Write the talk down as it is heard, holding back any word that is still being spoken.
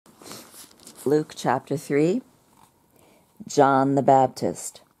Luke chapter 3, John the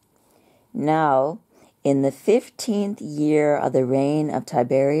Baptist. Now, in the 15th year of the reign of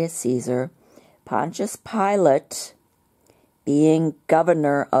Tiberius Caesar, Pontius Pilate, being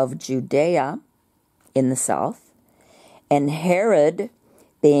governor of Judea in the south, and Herod,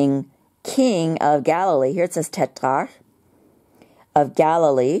 being king of Galilee, here it says tetrarch, of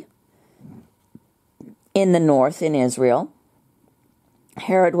Galilee, in the north in Israel.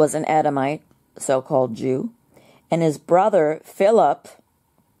 Herod was an Edomite, so-called Jew, and his brother Philip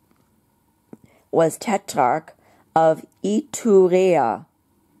was tetrarch of Iturea.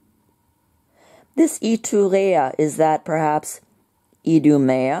 This Iturea is that perhaps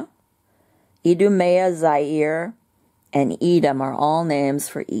Idumea, Zaire, and Edom are all names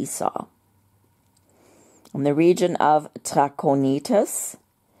for Esau. In the region of Trachonitis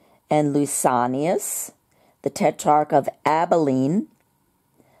and Lysanias, the tetrarch of Abilene,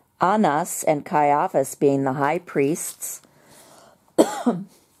 Annas and Caiaphas being the high priests, the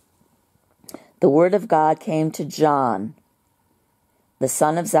word of God came to John, the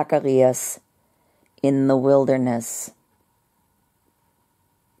son of Zacharias, in the wilderness.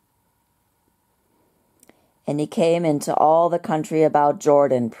 And he came into all the country about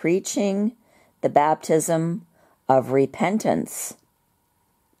Jordan, preaching the baptism of repentance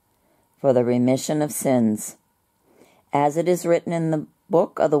for the remission of sins, as it is written in the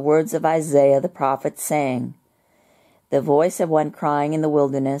book of the words of Isaiah the prophet, saying, the voice of one crying in the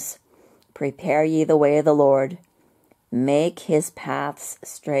wilderness, prepare ye the way of the Lord, make his paths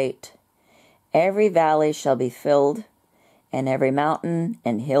straight. Every valley shall be filled, and every mountain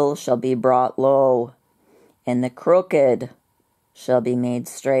and hill shall be brought low, and the crooked shall be made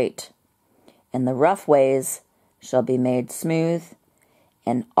straight, and the rough ways shall be made smooth,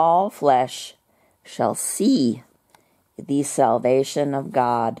 and all flesh shall see the salvation of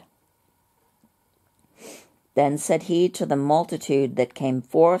God. Then said he to the multitude that came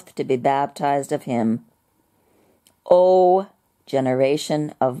forth to be baptized of him, O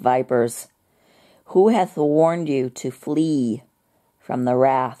generation of vipers, who hath warned you to flee from the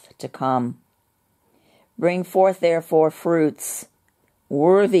wrath to come? Bring forth therefore fruits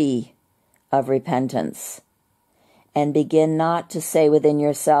worthy of repentance, and begin not to say within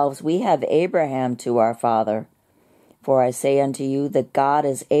yourselves, we have Abraham to our father. For I say unto you that God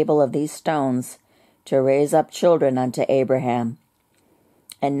is able of these stones to raise up children unto Abraham.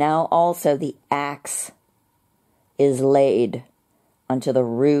 And now also the axe is laid unto the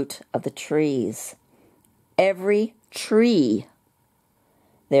root of the trees. Every tree,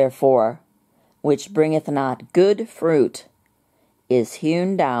 therefore, which bringeth not good fruit, is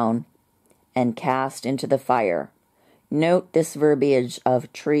hewn down and cast into the fire. Note this verbiage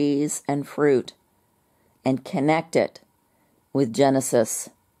of trees and fruit, and connect it with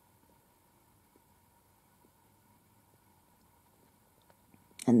Genesis.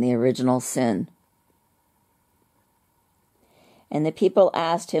 And the original sin. And the people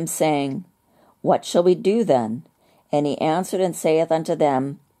asked him, saying, what shall we do then? And he answered and saith unto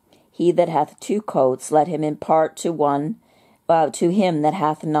them, he that hath 2 coats, let him impart to him that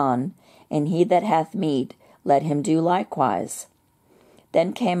hath none, and he that hath meat, let him do likewise.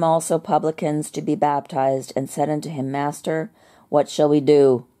 Then came also publicans to be baptized, and said unto him, Master, what shall we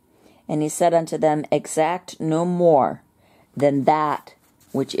do? And he said unto them, exact no more than that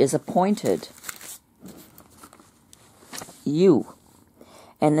which is appointed you.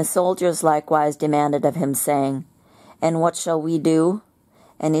 And the soldiers likewise demanded of him, saying, and what shall we do?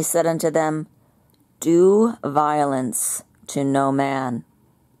 And he said unto them, do violence to no man,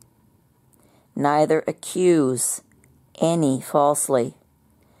 neither accuse any falsely,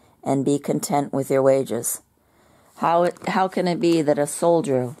 and be content with your wages. How can it be that a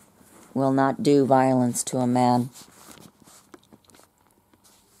soldier will not do violence to a man?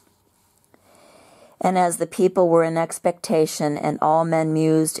 And as the people were in expectation, and all men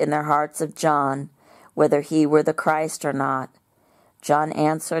mused in their hearts of John, whether he were the Christ or not, John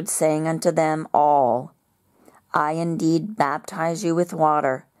answered, saying unto them all, I indeed baptize you with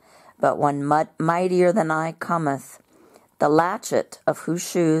water, but one mightier than I cometh, the latchet of whose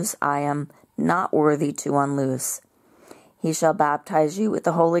shoes I am not worthy to unloose. He shall baptize you with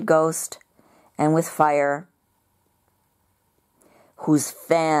the Holy Ghost and with fire, whose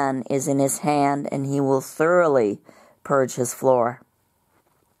fan is in his hand, and he will thoroughly purge his floor,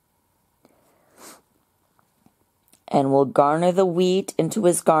 and will garner the wheat into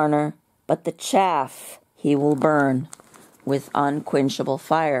his garner, but the chaff he will burn with unquenchable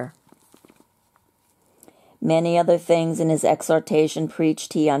fire. Many other things in his exhortation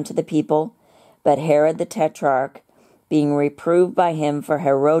preached he unto the people, but Herod the Tetrarch, being reproved by him for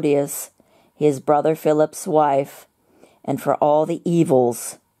Herodias, his brother Philip's wife, and for all the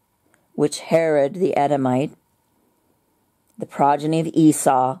evils which Herod the Edomite, the progeny of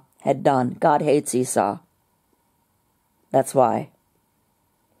Esau, had done. God hates Esau. That's why.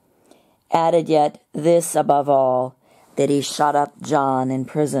 Added yet this above all, that he shut up John in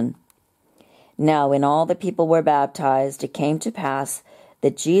prison. Now when all the people were baptized, it came to pass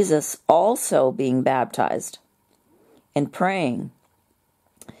that Jesus also being baptized and praying,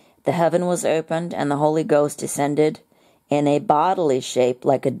 the heaven was opened, and the Holy Ghost descended in a bodily shape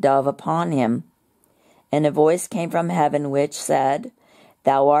like a dove upon him. And a voice came from heaven which said,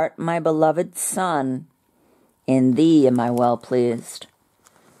 Thou art my beloved Son, in thee am I well pleased.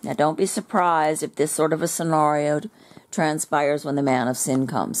 Now don't be surprised if this sort of a scenario transpires when the man of sin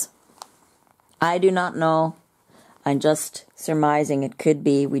comes. I do not know. I'm just surmising it could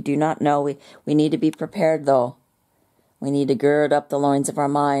be. We do not know. We need to be prepared, though. We need to gird up the loins of our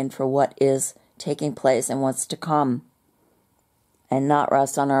mind for what is taking place and what's to come, and not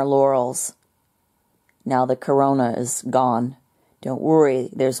rest on our laurels. Now the corona is gone. Don't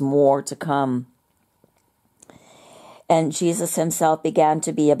worry, there's more to come. And Jesus himself began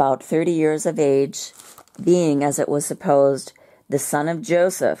to be about 30 years of age, being, as it was supposed, the son of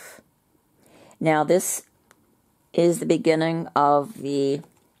Joseph. Now this is the beginning of the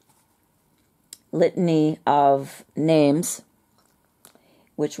litany of names,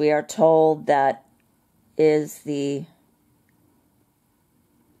 which we are told that is the...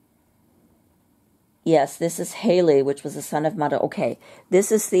 Yes, this is Haley, which was the son of Mata. Okay, this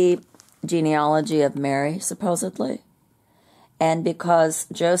is the genealogy of Mary, supposedly. And because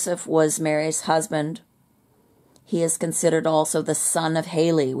Joseph was Mary's husband, he is considered also the son of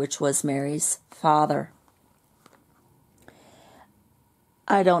Haley, which was Mary's father.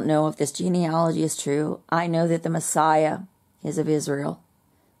 I don't know if this genealogy is true. I know that the Messiah is of Israel,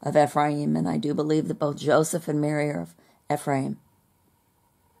 of Ephraim, and I do believe that both Joseph and Mary are of Ephraim.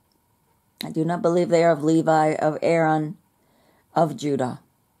 I do not believe they are of Levi, of Aaron, of Judah.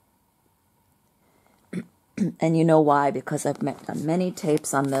 And you know why? Because I've done many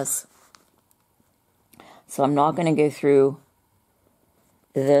tapes on this. So I'm not going to go through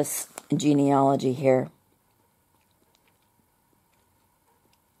this genealogy here.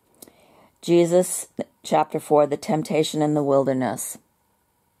 Jesus, chapter 4, the temptation in the wilderness.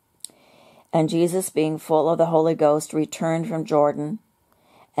 And Jesus, being full of the Holy Ghost, returned from Jordan,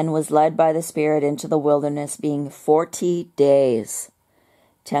 and was led by the Spirit into the wilderness, being 40 days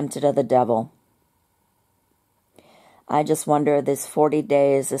tempted of the devil. I just wonder, this 40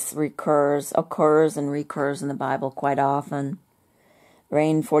 days, this occurs and recurs in the Bible quite often.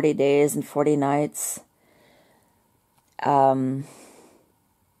 Rain 40 days and 40 nights. The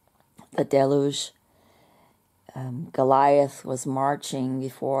deluge. Goliath was marching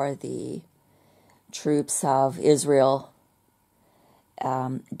before the troops of Israel,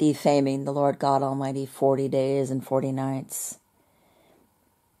 defaming the Lord God Almighty 40 days and 40 nights.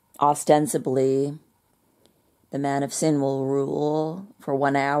 Ostensibly, the man of sin will rule for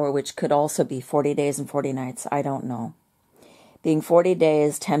 1 hour, which could also be 40 days and 40 nights. I don't know. Being 40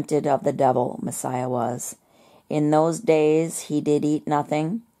 days tempted of the devil, Messiah was. In those days he did eat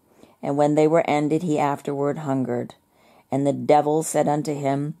nothing, and when they were ended, he afterward hungered. And the devil said unto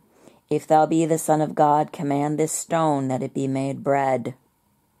him, If thou be the Son of God, command this stone that it be made bread.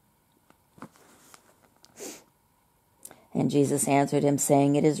 And Jesus answered him,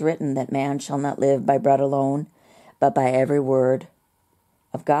 saying, It is written that man shall not live by bread alone, but by every word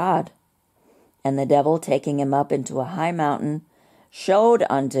of God. And the devil, taking him up into a high mountain, showed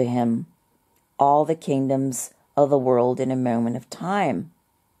unto him all the kingdoms of the world in a moment of time.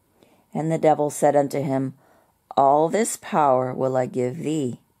 And the devil said unto him, All this power will I give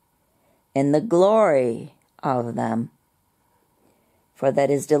thee, and the glory of them. For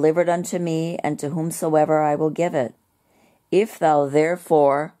that is delivered unto me, and to whomsoever I will give it. If thou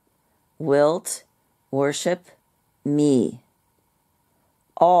therefore wilt worship me,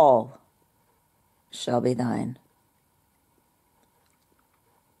 all shall be thine.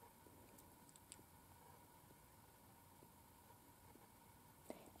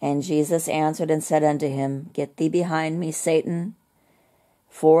 And Jesus answered and said unto him, Get thee behind me, Satan,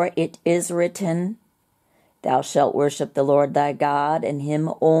 for it is written, Thou shalt worship the Lord thy God, and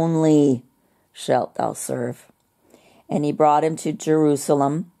him only shalt thou serve. And he brought him to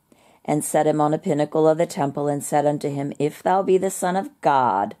Jerusalem, and set him on a pinnacle of the temple, and said unto him, If thou be the Son of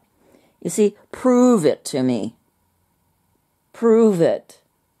God, you see, prove it to me. Prove it.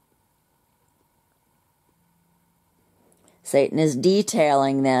 Satan is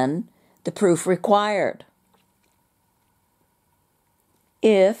detailing then the proof required.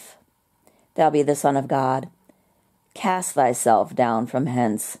 If thou be the Son of God, cast thyself down from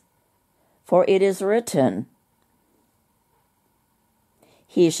hence. For it is written,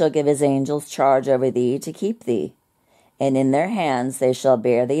 He shall give his angels charge over thee to keep thee, and in their hands they shall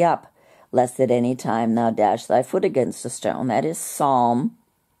bear thee up, lest at any time thou dash thy foot against a stone. That is Psalm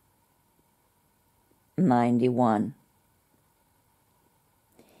 91.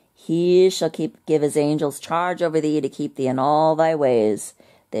 He shall give his angels charge over thee to keep thee in all thy ways.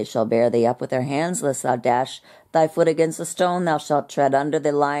 They shall bear thee up with their hands, lest thou dash thy foot against a stone. Thou shalt tread under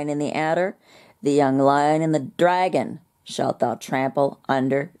the lion and the adder, the young lion and the dragon shalt thou trample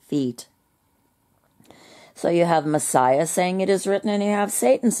under feet. So you have Messiah saying it is written, and you have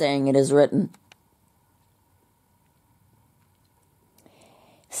Satan saying it is written.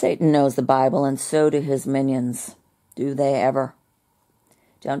 Satan knows the Bible, and so do his minions. Do they ever?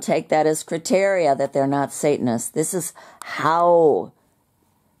 Don't take that as criteria that they're not Satanists. This is how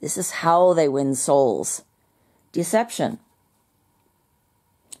they win souls. Deception.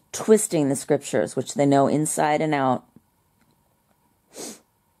 Twisting the scriptures, which they know inside and out.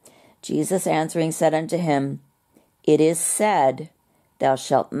 Jesus answering said unto him, It is said, Thou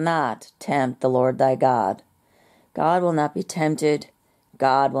shalt not tempt the Lord thy God. God will not be tempted.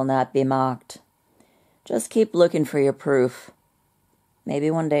 God will not be mocked. Just keep looking for your proof.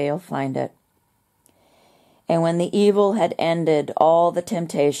 Maybe one day you'll find it. And when the evil had ended all the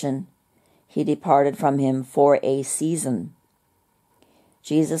temptation, he departed from him for a season.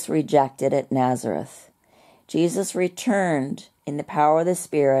 Jesus rejected at Nazareth. Jesus returned in the power of the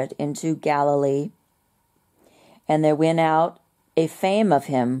Spirit into Galilee, and there went out a fame of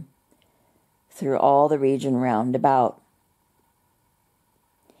him through all the region round about.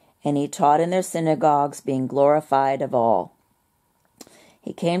 And he taught in their synagogues, being glorified of all.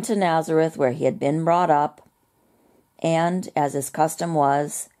 He came to Nazareth, where he had been brought up, and, as his custom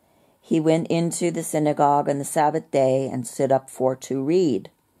was, he went into the synagogue on the Sabbath day, and stood up for to read.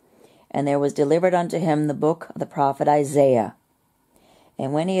 And there was delivered unto him the book of the prophet Isaiah.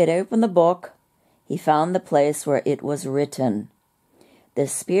 And when he had opened the book, he found the place where it was written, The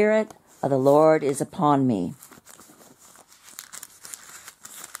Spirit of the Lord is upon me,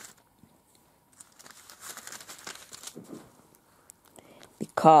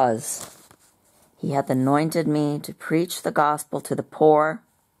 because he hath anointed me to preach the gospel to the poor.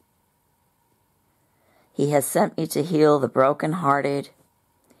 He has sent me to heal the brokenhearted,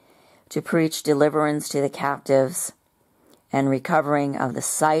 to preach deliverance to the captives, and recovering of the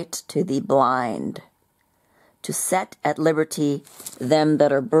sight to the blind, to set at liberty them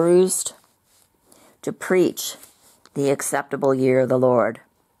that are bruised, to preach the acceptable year of the Lord.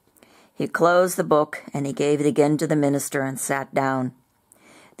 He closed the book, and he gave it again to the minister, and sat down.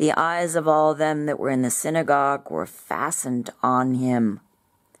 The eyes of all them that were in the synagogue were fastened on him.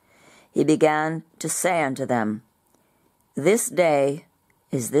 He began to say unto them, This day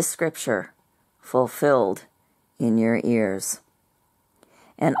is this scripture fulfilled in your ears.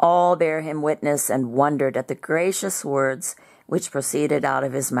 And all bare him witness, and wondered at the gracious words which proceeded out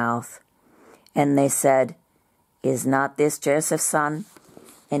of his mouth. And they said, Is not this Joseph's son?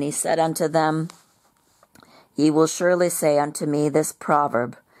 And he said unto them, Ye will surely say unto me this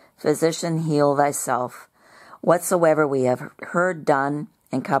proverb, Physician, heal thyself. Whatsoever we have heard done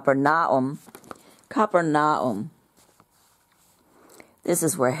in Capernaum, this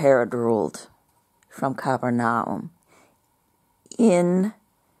is where Herod ruled, from Capernaum, in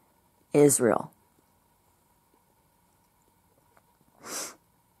Israel.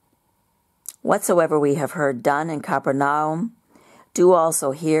 Whatsoever we have heard done in Capernaum, do also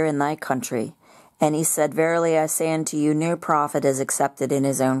here in thy country. And he said, Verily I say unto you, no prophet is accepted in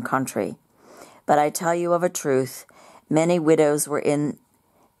his own country. But I tell you of a truth, many widows were in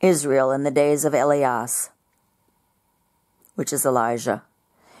Israel in the days of Elias, which is Elijah,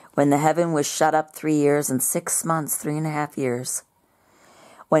 when the heaven was shut up 3 years and 6 months, 3.5 years,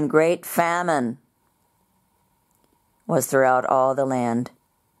 when great famine was throughout all the land.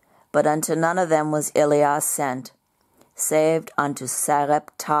 But unto none of them was Elias sent, saved unto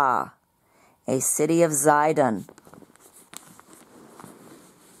Zarepta, a city of Zidon.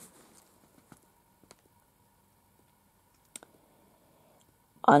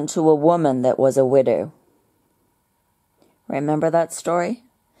 Unto a woman that was a widow. Remember that story?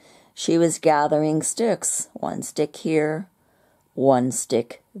 She was gathering sticks, one stick here, one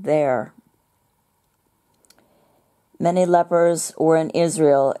stick there. Many lepers were in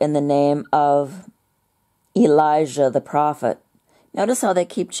Israel in the name of Elijah the prophet. Notice how they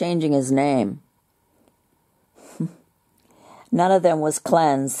keep changing his name. None of them was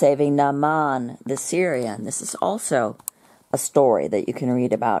cleansed, saving Naaman the Syrian. This is also a story that you can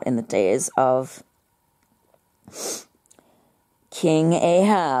read about in the days of King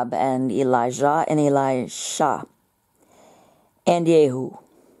Ahab and Elijah and Elisha and Jehu.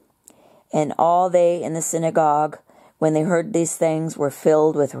 And all they in the synagogue, when they heard these things, were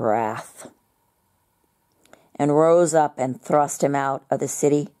filled with wrath, and rose up and thrust him out of the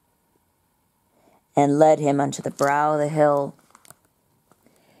city, and led him unto the brow of the hill,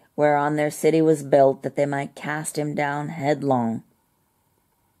 whereon their city was built, that they might cast him down headlong.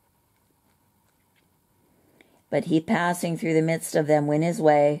 But he, passing through the midst of them, went his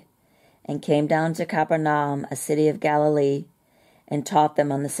way, and came down to Capernaum, a city of Galilee, and taught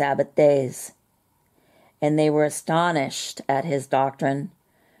them on the Sabbath days. And they were astonished at his doctrine,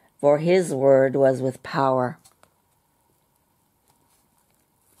 for his word was with power.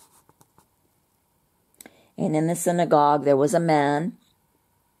 And in the synagogue there was a man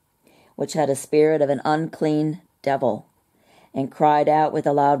which had a spirit of an unclean devil, and cried out with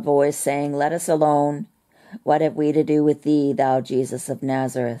a loud voice, saying, Let us alone. What have we to do with thee, thou Jesus of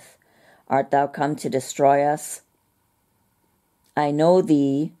Nazareth? Art thou come to destroy us? I know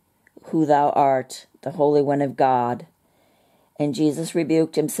thee, who thou art, the Holy One of God. And Jesus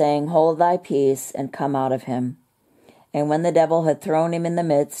rebuked him, saying, Hold thy peace, and come out of him. And when the devil had thrown him in the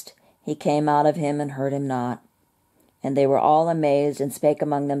midst, he came out of him and hurt him not. And they were all amazed, and spake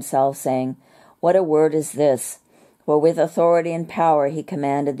among themselves, saying, What a word is this! For with authority and power he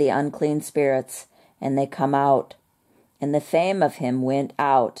commanded the unclean spirits, and they come out. And the fame of him went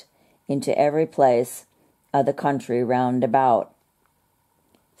out into every place of the country round about.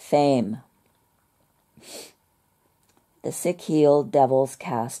 Fame. The sick healed, devils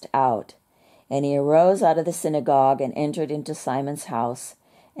cast out. And he arose out of the synagogue, and entered into Simon's house.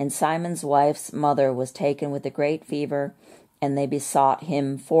 And Simon's wife's mother was taken with a great fever, and they besought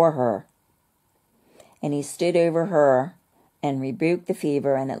him for her. And he stood over her, and rebuked the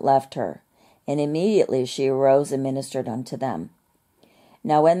fever, and it left her. And immediately she arose and ministered unto them.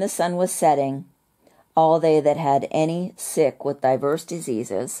 Now when the sun was setting, all they that had any sick with divers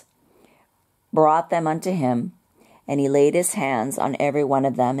diseases brought them unto him, and he laid his hands on every one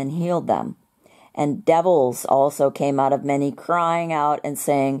of them, and healed them. And devils also came out of many, crying out and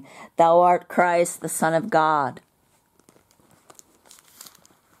saying, Thou art Christ, the Son of God.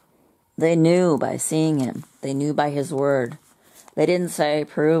 They knew by seeing him. They knew by his word. They didn't say,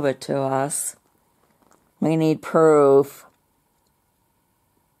 Prove it to us. We need proof.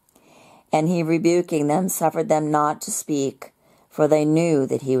 And he, rebuking them, suffered them not to speak, for they knew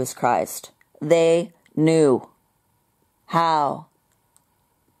that he was Christ. They knew. How?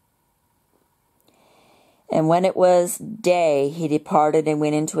 And when it was day, he departed and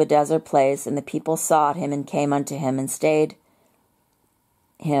went into a desert place, and the people sought him and came unto him and stayed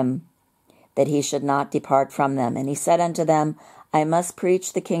him, that he should not depart from them. And he said unto them, I must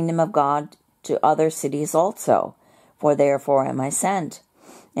preach the kingdom of God to other cities also, for therefore am I sent.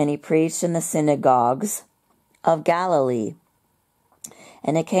 And he preached in the synagogues of Galilee.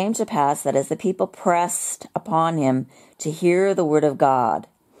 And it came to pass that as the people pressed upon him to hear the word of God,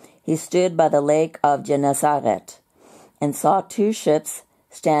 he stood by the lake of Gennesaret, and saw 2 ships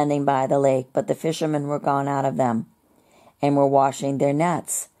standing by the lake, but the fishermen were gone out of them, and were washing their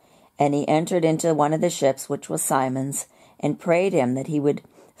nets. And he entered into one of the ships, which was Simon's, and prayed him that he would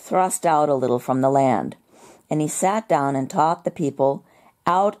thrust out a little from the land. And he sat down and taught the people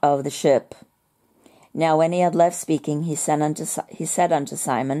out of the ship. Now when he had left speaking, he said unto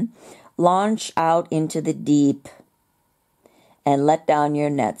Simon, Launch out into the deep, and let down your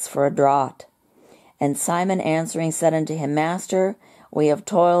nets for a draught. And Simon answering said unto him, Master, we have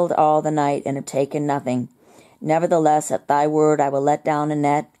toiled all the night, and have taken nothing. Nevertheless, at thy word I will let down a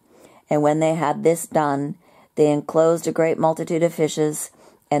net. And when they had this done, they enclosed a great multitude of fishes,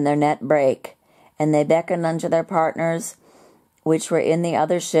 and their net brake. And they beckoned unto their partners, which were in the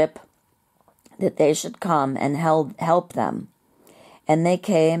other ship, that they should come and help them. And they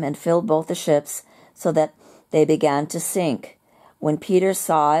came and filled both the ships, so that they began to sink. When Peter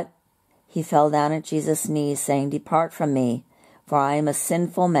saw it, he fell down at Jesus' knees, saying, Depart from me, for I am a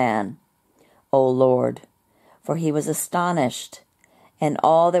sinful man, O Lord. For he was astonished, and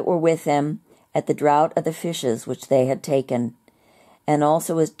all that were with him, at the draught of the fishes which they had taken. And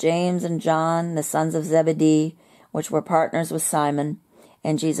also was James and John, the sons of Zebedee, which were partners with Simon.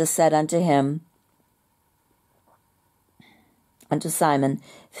 And Jesus said unto Simon,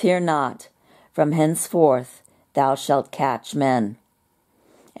 Fear not, from henceforth thou shalt catch men.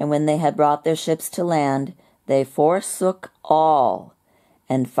 And when they had brought their ships to land, they forsook all,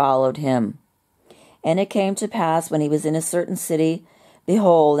 and followed him. And it came to pass, when he was in a certain city,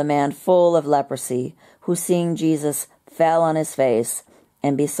 behold, a man full of leprosy, who seeing Jesus fell on his face,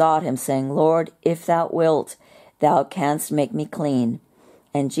 and besought him, saying, Lord, if thou wilt, thou canst make me clean.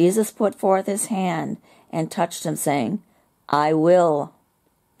 And Jesus put forth his hand, and touched him, saying, I will.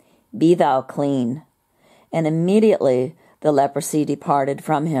 Be thou clean. And immediately the leprosy departed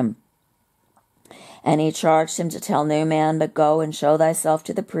from him. And he charged him to tell no man, but go and show thyself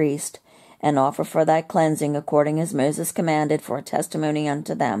to the priest, and offer for thy cleansing according as Moses commanded, for a testimony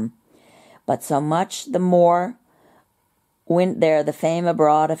unto them. But so much the more went there the fame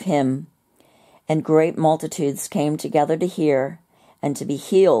abroad of him, and great multitudes came together to hear, and to be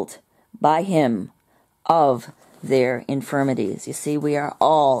healed by him of their infirmities. You see, we are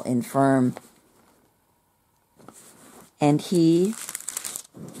all infirm. And he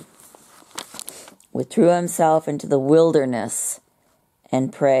withdrew himself into the wilderness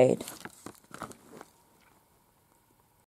and prayed.